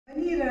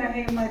बनी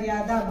रहे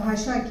मर्यादा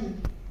भाषा की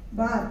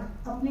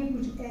बात अपने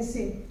कुछ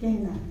ऐसे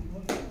कहना है।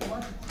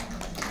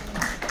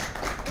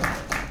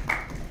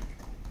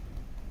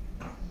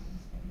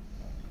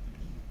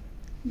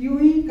 यूं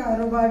ही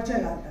कारोबार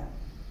चलाता।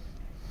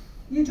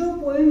 ये जो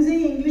पोएम्स है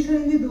इंग्लिश और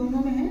हिंदी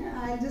दोनों में है।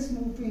 I just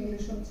move to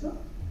English also.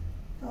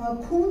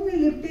 खून में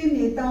लिपटे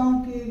नेताओं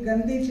के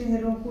गंदे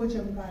चेहरों को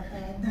चमकाता,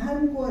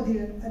 धर्म को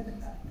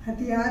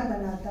हथियार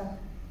बनाता,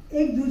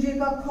 एक दूजे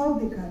का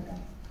खौफ दिखाता,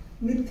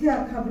 मिथ्या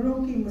खबरों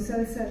की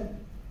मुसलसल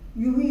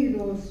यूं ही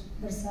रोज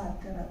बरसात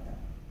कराता,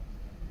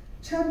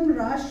 छद्म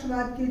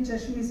राष्ट्रवाद के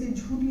चश्मे से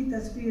झूठी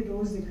तस्वीर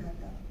रोज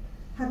दिखाता,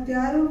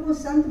 हत्यारों को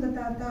संत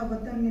बताता,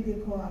 वतन में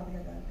देखो आग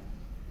लगाता,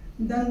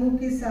 दंगों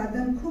के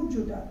साधन खूब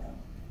जुटाता,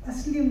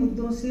 असली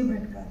मुद्दों से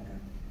भटकाता,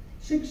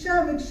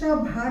 शिक्षा विक्षा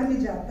भाड़ में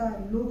जाता,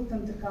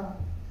 लोकतंत्र का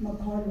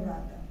मखौल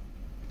उड़ाता,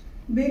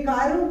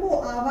 बेकारों को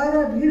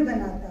आवारा भीड़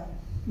बनाता,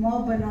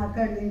 मॉब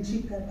बनाकर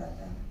लिंचिंग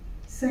करवाता,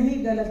 सही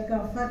गलत का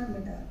फर्क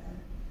मिटाता,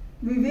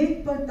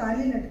 विवेक पर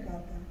ताली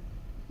लटकाता,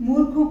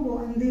 मूर्खों को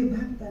अंधे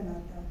भक्त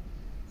बनाता,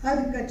 हर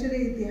कचरे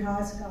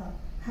इतिहास का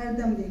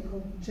हरदम देखो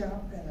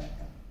जाप कराता।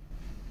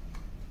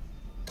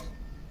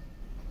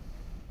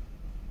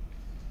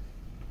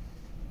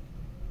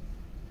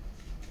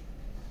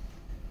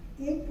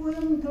 एक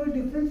पोएम थोड़ी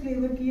डिफरेंट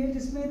फ्लेवर की है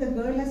जिसमें the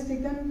girl has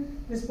taken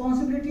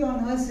responsibility on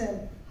her self,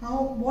 how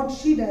what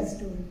she does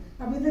to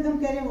it. अभी तक हम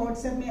कह रहे हैं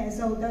व्हाट्सएप में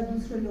ऐसा होता है,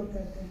 दूसरे लोग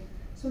करते हैं।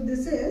 So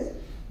this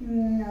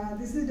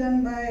is done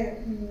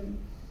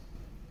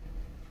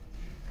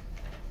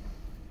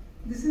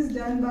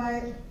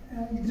by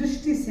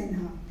दृष्टि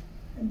Sinha,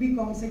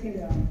 BCom second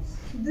year.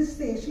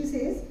 She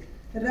says,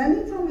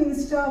 running from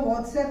Insta,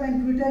 WhatsApp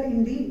and Twitter,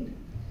 indeed,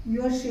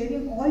 you are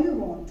sharing all you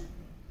want.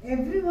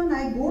 Everyone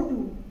I go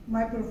to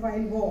my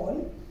profile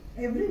wall,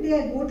 every day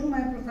I go to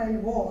my profile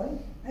wall,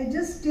 I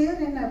just stare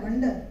and I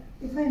wonder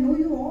if I know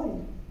you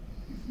all.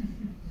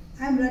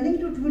 I'm running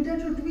to Twitter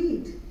to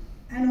tweet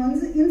and on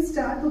the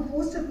Insta to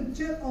post a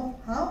picture of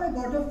how I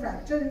got a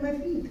fracture in my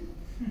feet.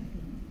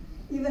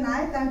 Even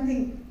I can't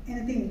think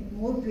anything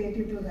more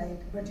creative to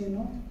write, but you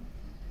know,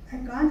 I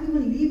can't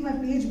even leave my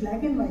page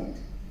black and white.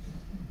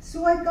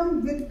 So I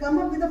come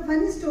up with a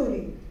funny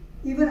story.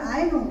 Even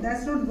I know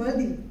that's not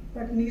worthy,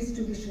 but needs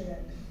to be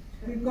shared.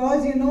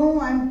 Because you know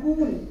I'm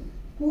cool.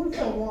 Cool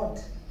for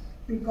what?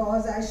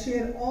 Because I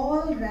share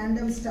all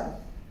random stuff,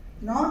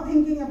 not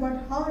thinking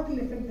about how it will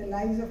affect the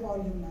lives of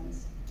all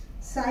humans.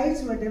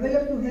 Sites were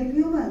developed to help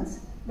humans,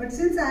 but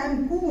since I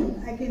am cool,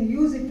 I can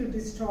use it to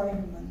destroy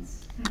humans.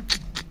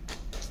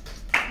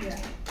 Yeah.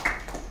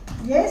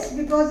 Yes,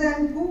 because I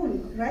am cool,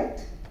 right?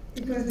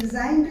 It was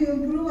designed to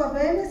improve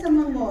awareness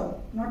among all,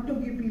 not to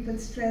give people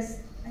stress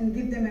and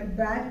give them a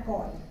bad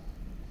call.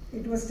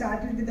 It was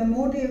started with the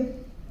motive,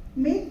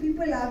 make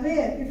people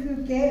aware if you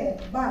care,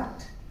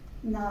 but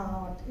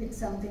now it's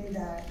something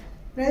that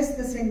press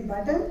the send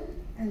button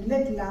and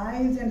let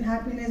lives and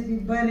happiness be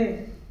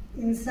buried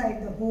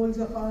inside the holes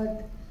of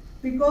earth.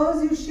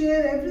 Because you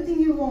share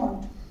everything you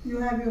want, you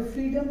have your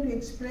freedom to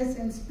express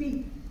and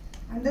speak.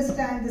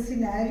 Understand the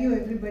scenario,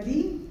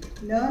 everybody.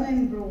 Learn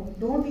and grow.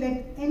 Don't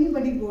let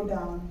anybody go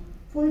down.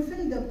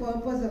 Fulfill the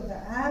purpose of the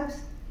apps.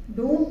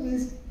 Don't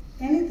waste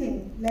anything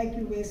like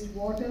you waste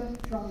water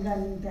from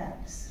running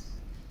taps.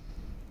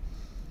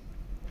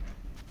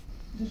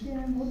 Does she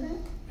have more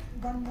time?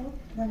 One more?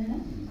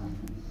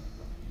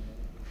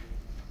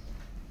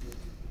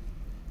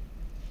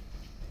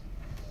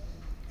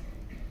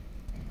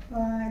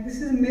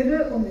 This is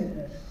Mirror, oh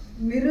mirror.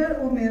 Mirror,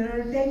 oh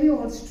mirror, tell me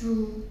what's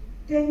true.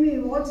 Tell me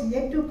what's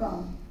yet to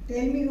come.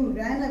 Tell me who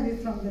ran away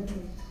from the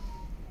truth.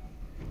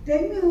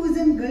 Tell me who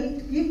isn't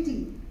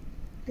guilty.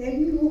 Tell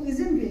me who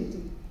isn't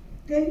guilty.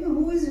 Tell me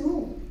who is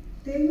who.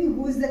 Tell me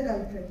who is the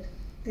culprit.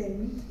 Tell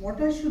me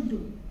what I should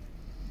do.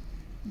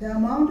 The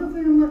amount of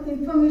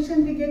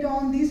information we get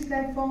on these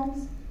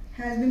platforms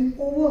has been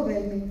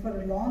overwhelming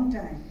for a long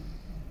time.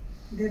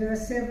 There are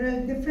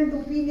several different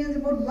opinions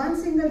about one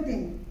single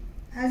thing,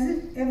 as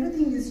if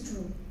everything is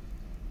true.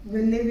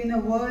 We live in a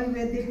world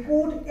where they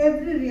quote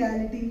every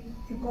reality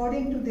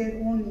according to their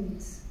own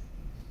needs.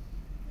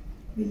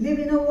 We live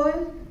in a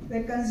world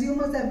where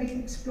consumers are being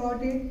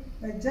exploited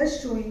by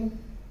just showing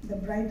the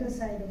brighter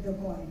side of the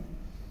coin.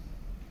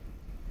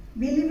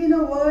 We live in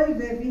a world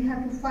where we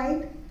have to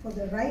fight for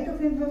the right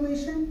of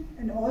information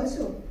and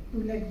also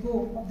to let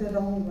go of the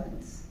wrong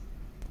ones.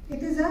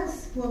 It is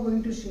us who are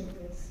going to shape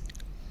this.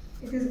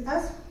 It is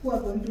us who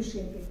are going to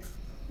shape it.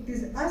 It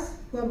is us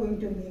who are going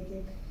to make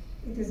it.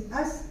 It is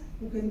us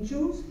who can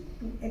choose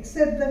to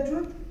accept the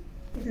truth.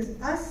 It is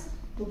us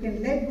who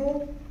can let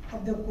go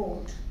of the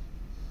quote.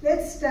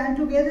 Let's stand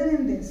together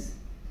in this.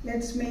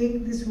 Let's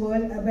make this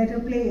world a better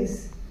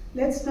place.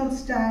 Let's not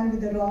stand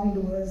with the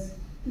wrongdoers.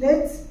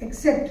 Let's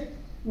accept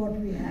what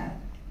we have.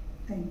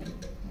 Thank you.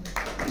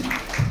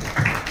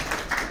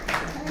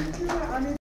 Thank you, Anita.